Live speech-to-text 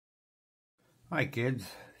Hi kids.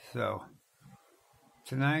 So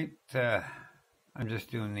tonight I'm just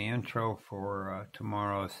doing the intro for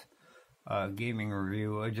tomorrow's gaming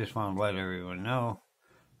review. I just want to let everyone know,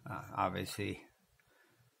 obviously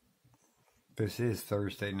this is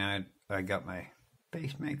Thursday night. I got my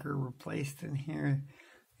pacemaker replaced in here.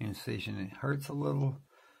 The incision, it hurts a little,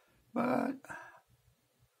 but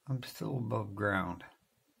I'm still above ground,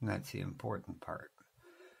 and that's the important part.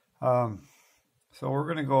 So we're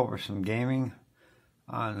going to go over some gaming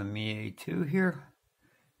on the Mi A2 here,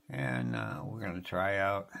 and we're going to try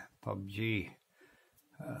out PUBG,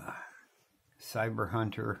 Cyber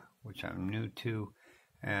Hunter, which I'm new to,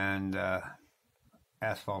 and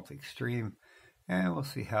Asphalt Extreme, and we'll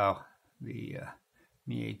see how the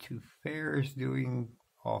Mi A2 fares doing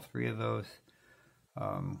all three of those,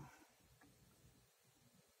 and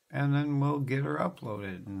then we'll get her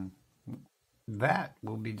uploaded, and that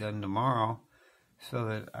will be done tomorrow so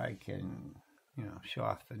that I can, show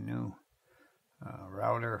off the new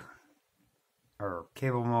router or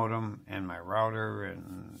cable modem and my router,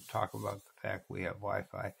 and talk about the fact we have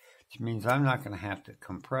Wi-Fi, which means I'm not going to have to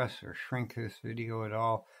compress or shrink this video at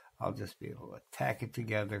all. I'll just be able to tack it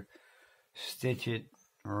together, stitch it,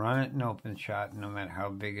 run it in OpenShot. No matter how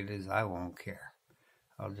big it is, I won't care.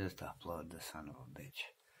 I'll just upload the son of a bitch.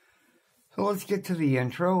 So let's get to the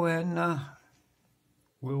intro, and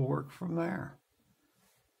we'll work from there.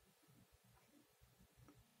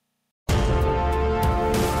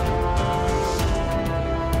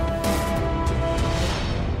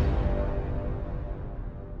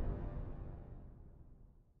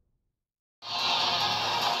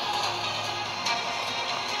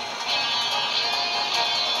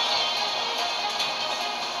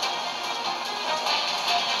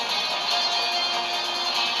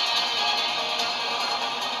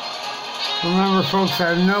 Remember, folks,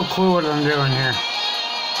 I have no clue what I'm doing here.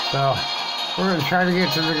 So, we're going to try to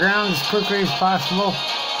get to the ground as quickly as possible,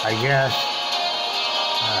 I guess.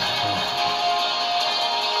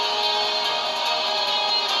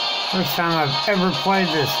 First time I've ever played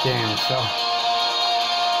this game, so.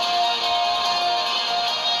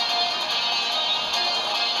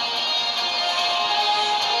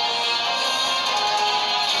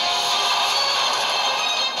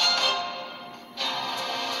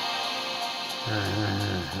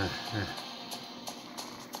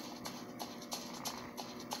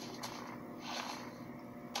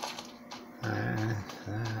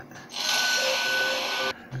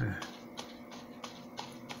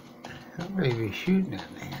 Somebody be shooting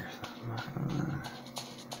at me or something.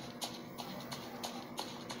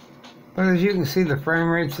 But as you can see, the frame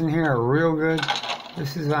rates in here are real good.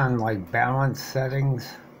 This is on like balance settings.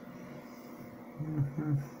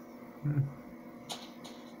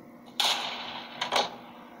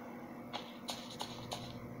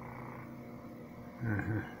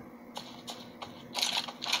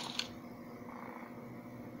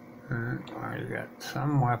 Already got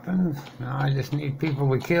some weapons. Now I just need people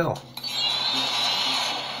to kill.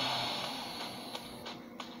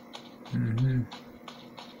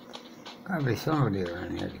 Gotta be somebody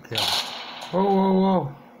around here to kill. Whoa, whoa,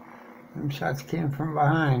 whoa. Them shots came from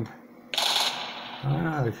behind. Oh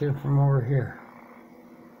no, they came from over here.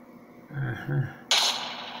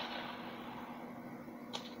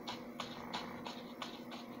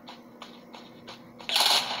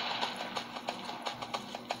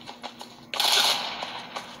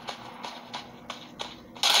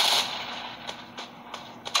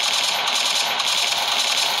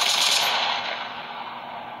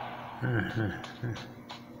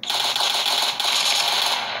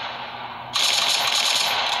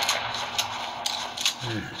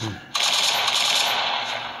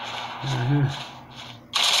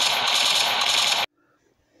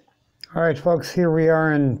 All right, folks, here we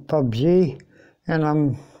are in PUBG,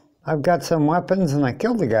 and I've got some weapons, and I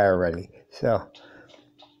killed the guy already, so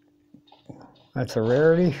that's a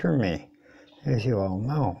rarity for me, as you all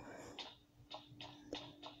know.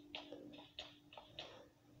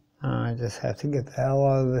 I just have to get the hell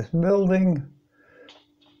out of this building.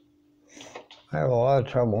 I have a lot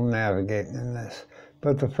of trouble navigating in this,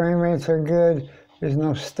 but the frame rates are good. There's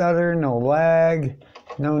no stutter, no lag,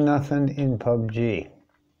 no nothing in PUBG.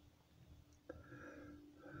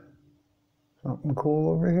 Something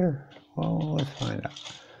cool over here? Well, let's find out.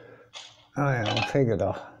 Oh yeah, I'll take it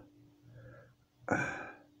off.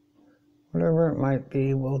 Whatever it might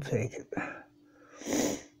be, we'll take it.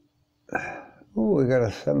 Ooh, we got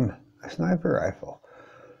a sniper rifle.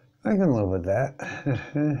 I can live with that.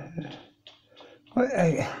 What?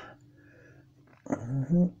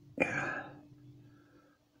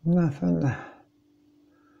 Nothing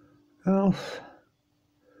else.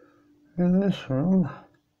 in this room.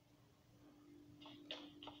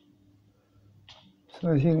 So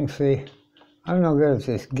as you can see, I'm no good at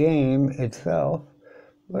this game itself,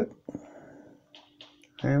 but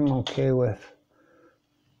I am okay with,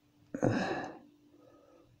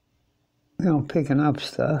 picking up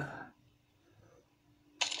stuff.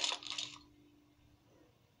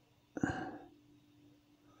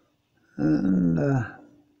 And,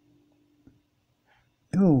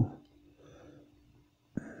 ooh.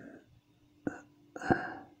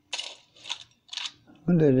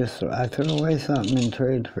 What did I just throw? I threw away something in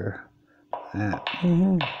trade for that.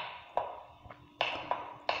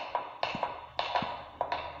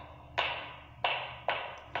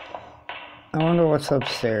 I wonder what's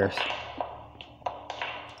upstairs.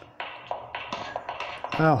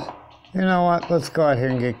 Well, you know what? Let's go out here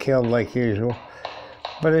and get killed like usual.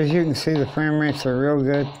 But as you can see, the frame rates are real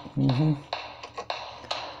good.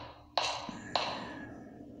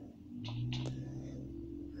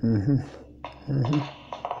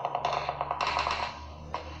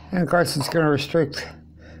 And of course, it's going to restrict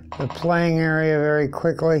the playing area very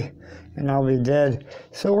quickly, and I'll be dead.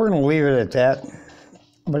 So we're going to leave it at that.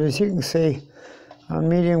 But as you can see, on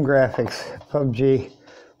medium graphics, PUBG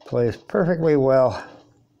plays perfectly well.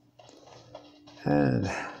 And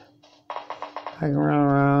I can run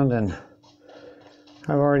around, and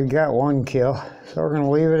I've already got one kill. So we're going to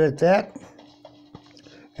leave it at that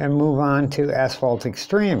and move on to Asphalt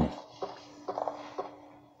Extreme.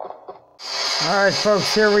 Alright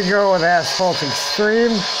folks, here we go with Asphalt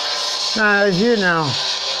Extreme. Now as you know,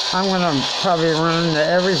 I'm going to probably run into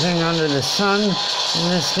everything under the sun in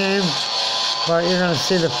this game, but you're going to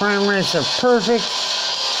see the frame rates are perfect.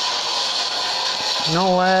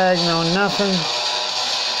 No lag, no nothing.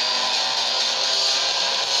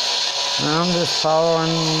 And I'm just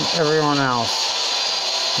following everyone else.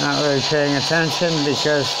 Not really paying attention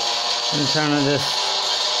because I'm trying to just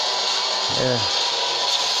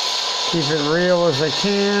keep it real as I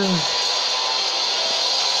can.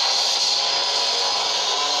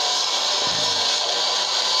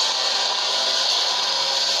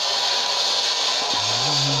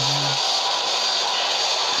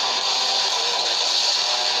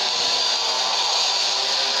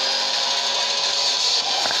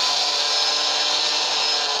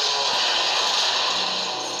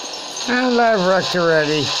 And I've wrecked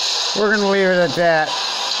already. We're going to leave it at that.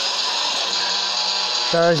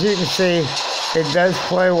 So as you can see, it does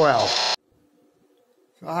play well.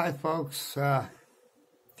 So hi folks,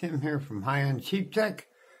 Tim here from High End Cheap Tech.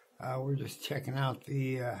 We're just checking out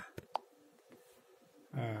the,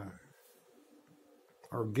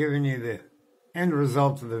 or giving you the end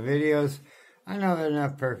result of the videos. I know they're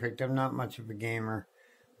not perfect, I'm not much of a gamer,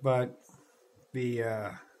 but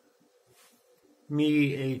the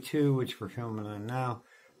Me A2, which we're filming on now,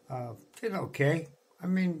 did okay. I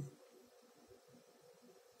mean,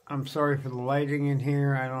 I'm sorry for the lighting in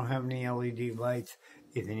here. I don't have any LED lights.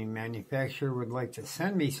 If any manufacturer would like to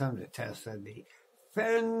send me some to test, that'd be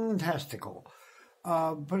fantastical.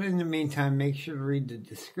 But in the meantime, make sure to read the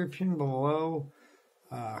description below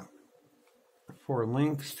for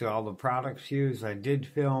links to all the products used. I did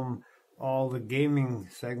film all the gaming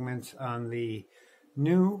segments on the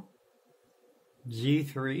new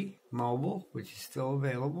G3 mobile, which is still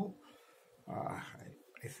available. I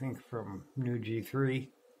think from new G3.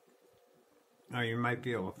 Now you might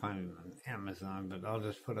be able to find it on Amazon, but I'll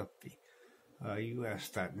just put up the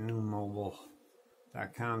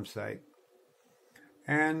us.newmobile.com site.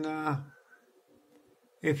 And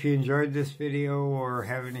if you enjoyed this video or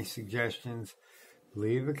have any suggestions,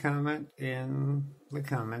 leave a comment in the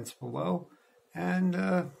comments below.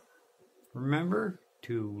 And remember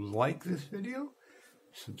to like this video,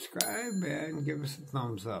 subscribe, and give us a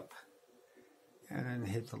thumbs up. And then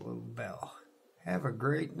hit the little bell. Have a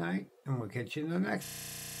great night, and we'll catch you in the next.